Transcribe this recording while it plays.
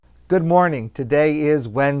Good morning. Today is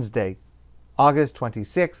Wednesday, August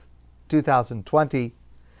 26th, 2020.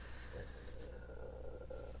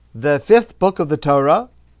 The fifth book of the Torah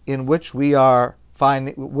in which we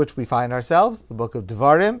find ourselves, the book of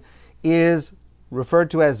Devarim, is referred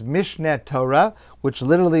to as Mishneh Torah, which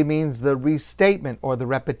literally means the restatement or the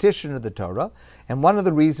repetition of the Torah. And one of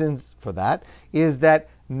the reasons for that is that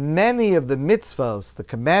many of the mitzvos, the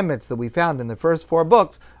commandments that we found in the first four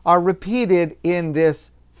books, are repeated in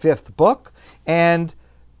this fifth book. And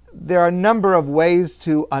there are a number of ways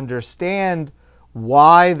to understand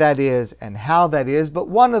why that is and how that is. But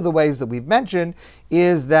one of the ways that we've mentioned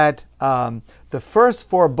is that the first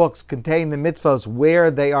four books contain the mitzvos where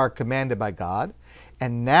they are commanded by God.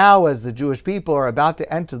 And now, as the Jewish people are about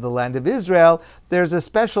to enter the land of Israel, there's a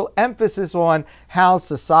special emphasis on how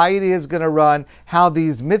society is going to run, how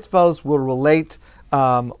these mitzvos will relate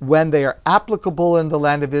when they are applicable in the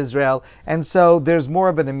land of Israel. And so there's more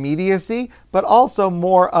of an immediacy, but also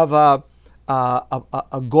more of a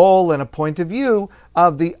goal and a point of view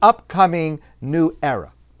of the upcoming new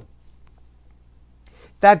era.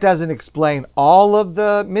 That doesn't explain all of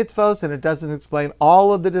the mitzvos, and it doesn't explain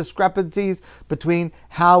all of the discrepancies between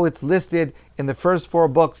how it's listed in the first four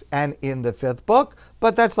books and in the fifth book,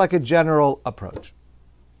 but that's like a general approach.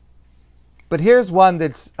 But here's one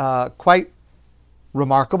that's quite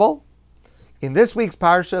remarkable. In this week's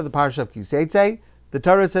parsha, the parsha of Kiseitze, the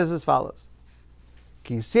Torah says as follows: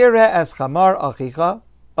 Kisire es chamar achicha,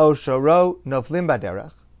 o shoro noflim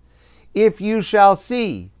baderech. If you shall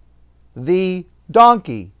see the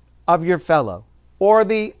donkey of your fellow, or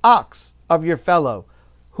the ox of your fellow,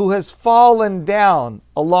 who has fallen down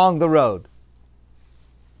along the road.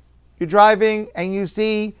 You're driving and you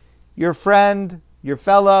see your friend, your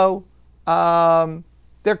fellow,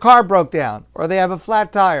 their car broke down, or they have a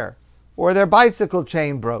flat tire, or their bicycle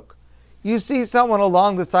chain broke. You see someone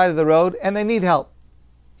along the side of the road and they need help.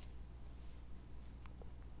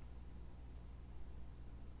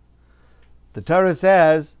 The Torah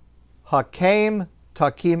says, Hakem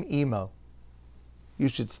takim imo. You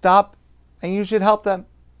should stop and you should help them.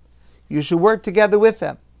 You should work together with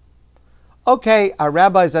them. Okay, our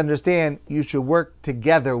rabbis understand you should work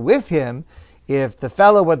together with him. If the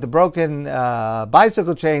fellow with the broken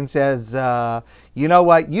bicycle chain says, you know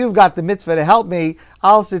what, you've got the mitzvah to help me,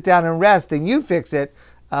 I'll sit down and rest and you fix it,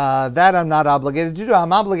 that I'm not obligated to do.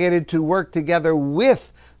 I'm obligated to work together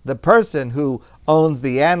with the person who owns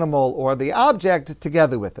the animal or the object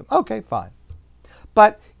together with him. Okay, fine.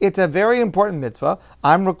 But it's a very important mitzvah.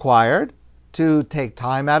 I'm required to take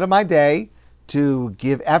time out of my day to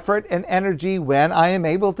give effort and energy when I am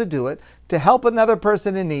able to do it to help another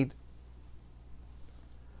person in need.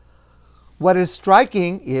 What is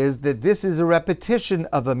striking is that this is a repetition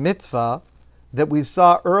of a mitzvah that we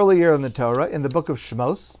saw earlier in the Torah in the book of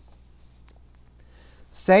Shmos.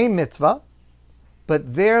 Same mitzvah,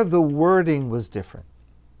 but there the wording was different.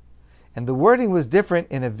 And the wording was different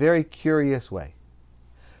in a very curious way.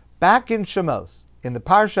 Back in Shemos, in the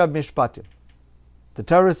Parsha of Mishpatim, the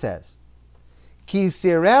Torah says, Ki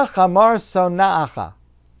sireh chamar sona'acha,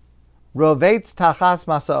 rovetz tachas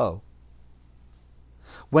masa'o.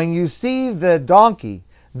 When you see the donkey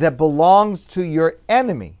that belongs to your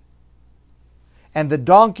enemy, and the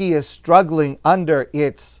donkey is struggling under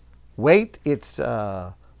its weight, its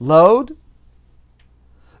load,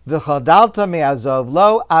 v'chodalta me'azov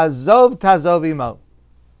lo, azov tazov imo.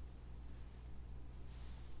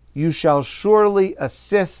 You shall surely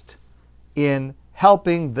assist in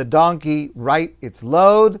helping the donkey right its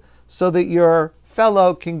load so that your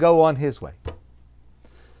fellow can go on his way.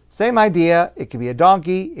 Same idea. It could be a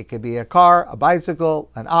donkey, it could be a car, a bicycle,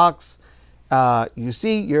 an ox. You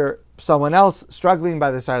see someone else struggling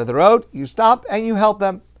by the side of the road, you stop and you help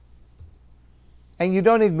them. And you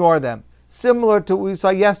don't ignore them. Similar to what we saw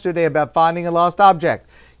yesterday about finding a lost object.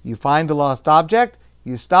 You find a lost object,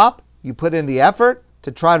 you stop, you put in the effort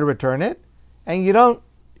to try to return it, and you don't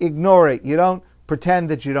ignore it. You don't pretend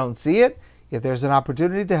that you don't see it. If there's an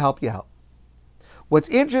opportunity to help, you help. What's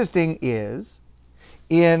interesting is,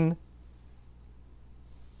 in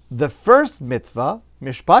the first mitzvah,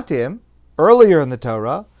 Mishpatim, earlier in the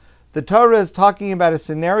Torah is talking about a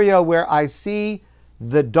scenario where I see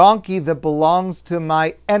the donkey that belongs to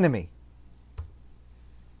my enemy.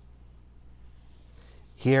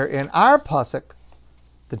 Here in our pasuk,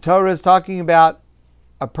 the Torah is talking about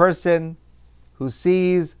a person who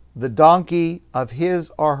sees the donkey of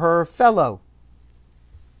his or her fellow.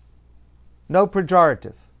 No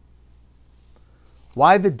pejorative.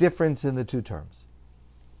 Why the difference in the two terms?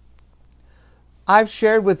 I've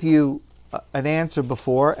shared with you an answer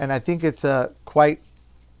before, and I think it's a quite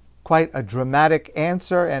quite a dramatic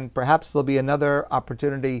answer, and perhaps there'll be another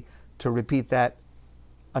opportunity to repeat that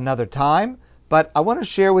another time. But I want to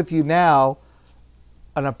share with you now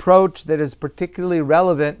an approach that is particularly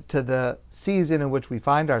relevant to the season in which we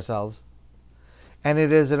find ourselves. And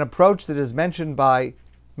it is an approach that is mentioned by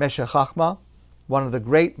Meshech Chochmah, one of the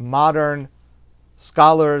great modern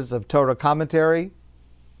scholars of Torah commentary.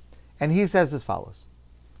 And he says as follows: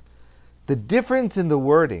 the difference in the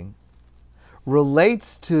wording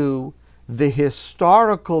relates to the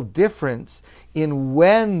historical difference in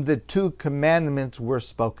when the two commandments were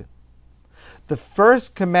spoken. The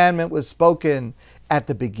first commandment was spoken at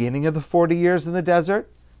the beginning of the 40 years in the desert,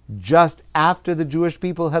 just after the Jewish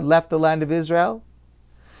people had left the land of Israel.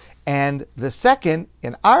 And the second,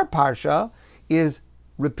 in our parsha, is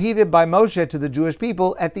repeated by Moshe to the Jewish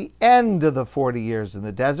people at the end of the 40 years in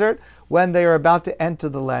the desert, when they are about to enter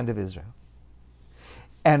the land of Israel.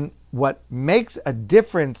 And what makes a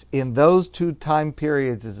difference in those two time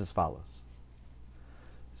periods is as follows.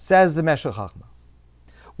 Says the Meshech Chochmah,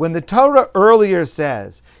 when the Torah earlier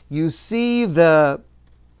says, you see the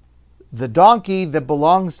donkey that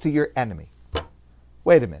belongs to your enemy.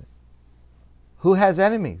 Wait a minute. Who has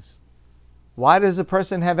enemies? Why does a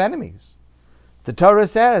person have enemies? The Torah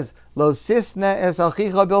says, Lo sisne es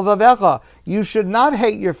achicha bilvavecha. You should not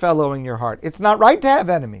hate your fellow in your heart. It's not right to have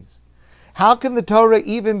enemies. How can the Torah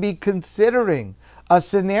even be considering a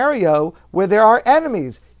scenario where there are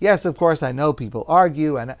enemies? Yes, of course, I know people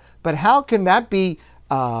argue, but how can that be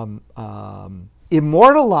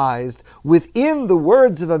immortalized within the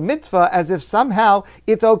words of a mitzvah as if somehow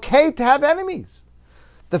it's okay to have enemies?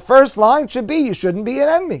 The first line should be, you shouldn't be an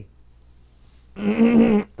enemy.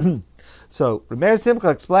 So, Rameir Simcha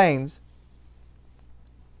explains,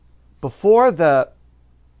 at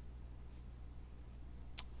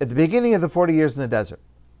the beginning of the 40 years in the desert,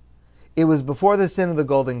 it was before the sin of the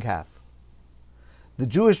golden calf. The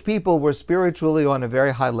Jewish people were spiritually on a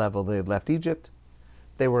very high level. They had left Egypt.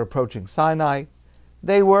 They were approaching Sinai.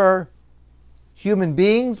 They were human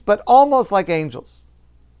beings, but almost like angels.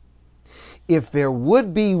 If there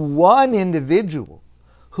would be one individual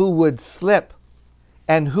who would slip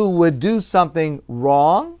and who would do something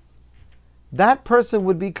wrong, that person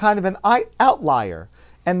would be kind of an outlier.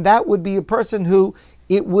 And that would be a person who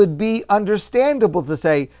it would be understandable to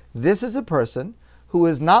say, this is a person who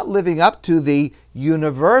is not living up to the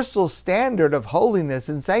universal standard of holiness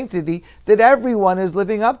and sanctity that everyone is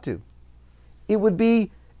living up to. It would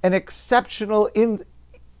be an exceptional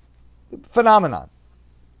phenomenon.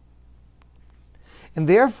 And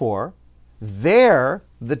therefore, there,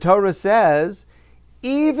 the Torah says,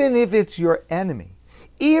 even if it's your enemy,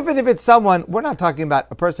 even if it's someone, we're not talking about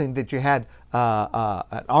a person that you had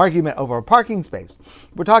an argument over a parking space.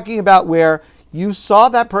 We're talking about where you saw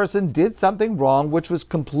that person did something wrong, which was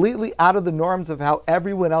completely out of the norms of how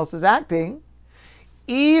everyone else is acting.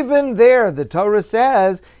 Even there, the Torah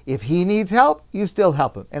says, if he needs help, you still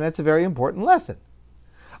help him. And it's a very important lesson.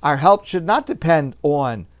 Our help should not depend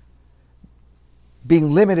on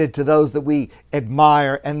being limited to those that we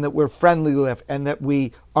admire and that we're friendly with and that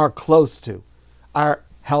we are close to. Our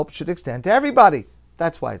help should extend to everybody.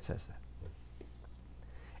 That's why it says that.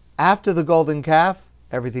 After the golden calf,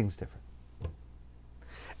 everything's different.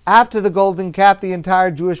 After the golden calf, the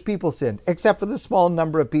entire Jewish people sinned, except for the small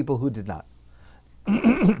number of people who did not.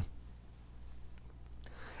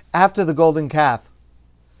 After the golden calf,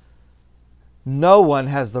 no one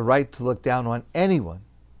has the right to look down on anyone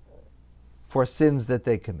for sins that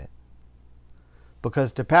they commit.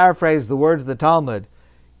 Because to paraphrase the words of the Talmud,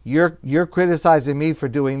 you're criticizing me for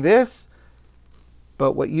doing this,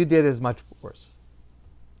 but what you did is much worse.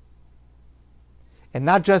 And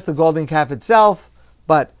not just the golden calf itself,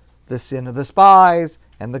 but the sin of the spies,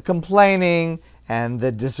 and the complaining, and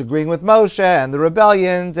the disagreeing with Moshe, and the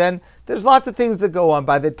rebellions, and there's lots of things that go on.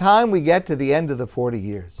 By the time we get to the end of the 40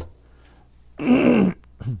 years, there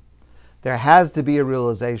has to be a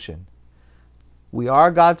realization. We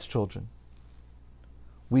are God's children.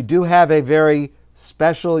 We do have a very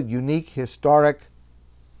special, unique, historic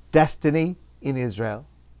destiny in Israel.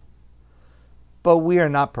 But we are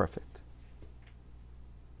not perfect.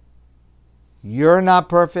 You're not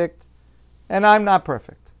perfect, and I'm not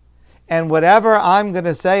perfect. And whatever I'm going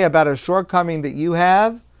to say about a shortcoming that you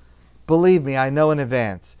have, believe me, I know in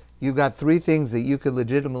advance, you've got 3 things that you could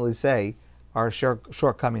legitimately say are a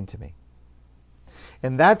shortcoming to me.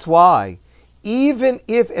 And that's why, even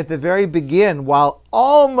if at the very begin, while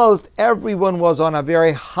almost everyone was on a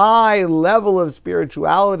very high level of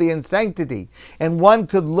spirituality and sanctity, and one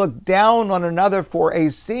could look down on another for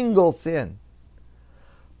a single sin,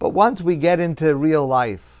 but once we get into real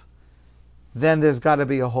life, then there's got to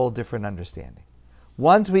be a whole different understanding.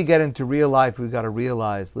 Once we get into real life, we've got to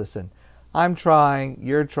realize, listen, I'm trying,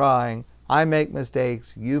 you're trying, I make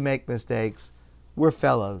mistakes, you make mistakes, we're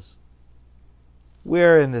fellows.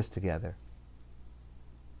 We're in this together.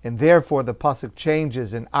 And therefore the pasuk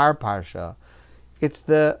changes in our parsha. It's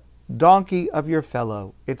the donkey of your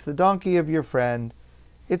fellow. It's the donkey of your friend.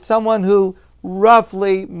 It's someone who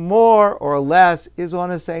roughly, more or less, is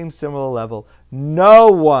on a similar level. No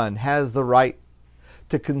one has the right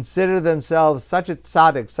to consider themselves such a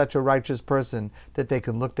tzaddik, such a righteous person, that they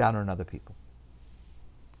can look down on other people.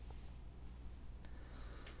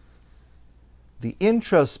 The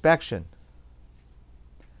introspection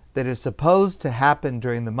that is supposed to happen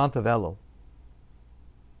during the month of Elul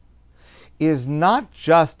is not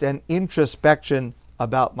just an introspection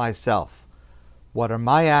about myself. What are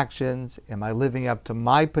my actions? Am I living up to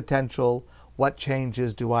my potential? What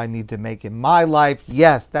changes do I need to make in my life?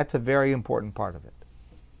 Yes, that's a very important part of it.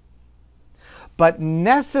 But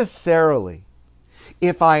necessarily,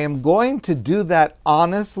 if I am going to do that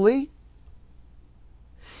honestly,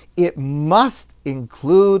 it must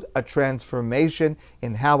include a transformation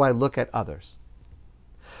in how I look at others.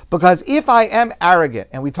 Because if I am arrogant,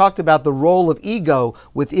 and we talked about the role of ego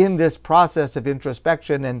within this process of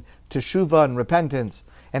introspection and teshuvah and repentance,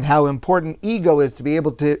 and how important ego is to be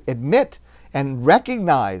able to admit and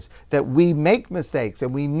recognize that we make mistakes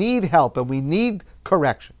and we need help and we need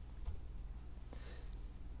correction.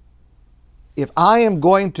 If I am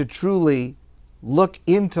going to truly look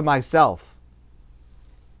into myself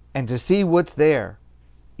and to see what's there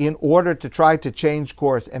in order to try to change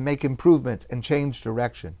course and make improvements and change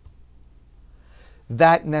direction,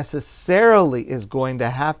 that necessarily is going to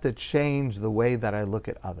have to change the way that I look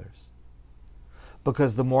at others.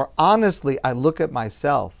 Because the more honestly I look at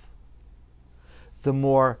myself, the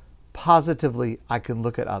more positively I can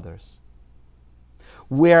look at others.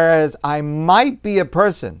 Whereas I might be a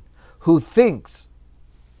person who thinks,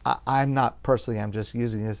 I'm not personally, I'm just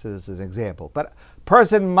using this as an example, but a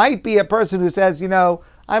person might be a person who says,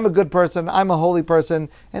 I'm a good person, I'm a holy person,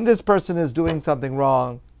 and this person is doing something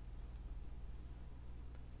wrong.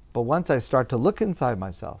 But once I start to look inside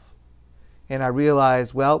myself and I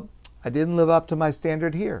realize, well, I didn't live up to my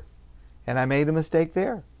standard here, and I made a mistake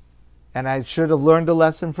there, and I should have learned a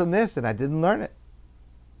lesson from this, and I didn't learn it.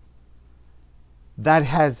 That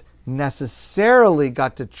has necessarily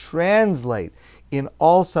got to translate in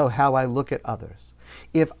also how I look at others.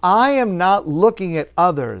 If I am not looking at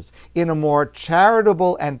others in a more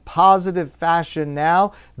charitable and positive fashion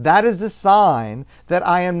now, that is a sign that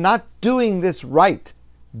I am not doing this right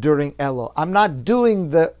during Elul. I'm not doing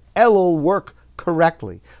the Elul work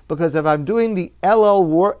correctly. Because if I'm doing the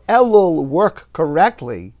Elul work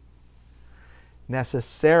correctly,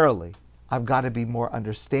 necessarily I've got to be more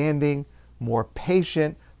understanding, more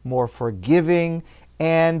patient, more forgiving,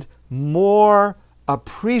 and more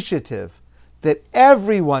appreciative that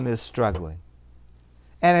everyone is struggling.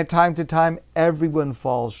 And at time to time, everyone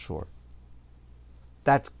falls short.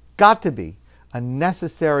 That's got to be a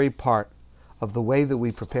necessary part of the way that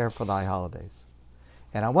we prepare for the high holidays.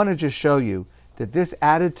 And I want to just show you that this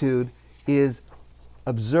attitude is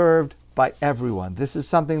observed by everyone. This is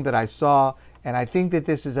something that I saw, and I think that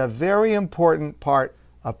this is a very important part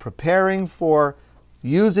of preparing for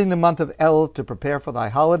using the month of Elul to prepare for the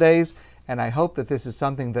holidays, and I hope that this is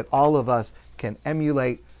something that all of us can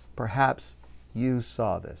emulate. Perhaps you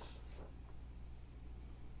saw this.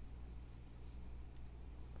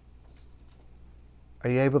 Are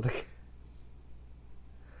you able to?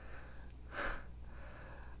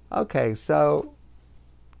 Okay, so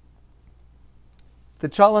the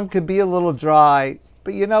cholent could be a little dry,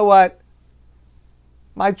 but you know what?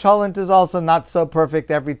 My cholent is also not so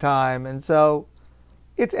perfect every time, and so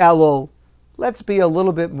it's Elul. Let's be a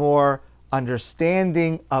little bit more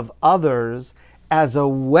understanding of others as a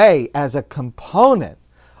way, as a component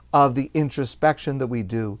of the introspection that we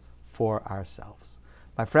do for ourselves.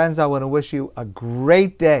 My friends, I want to wish you a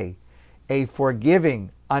great day, a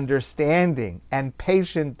forgiving, understanding, and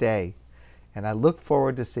patient day. And I look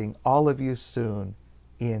forward to seeing all of you soon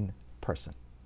in person.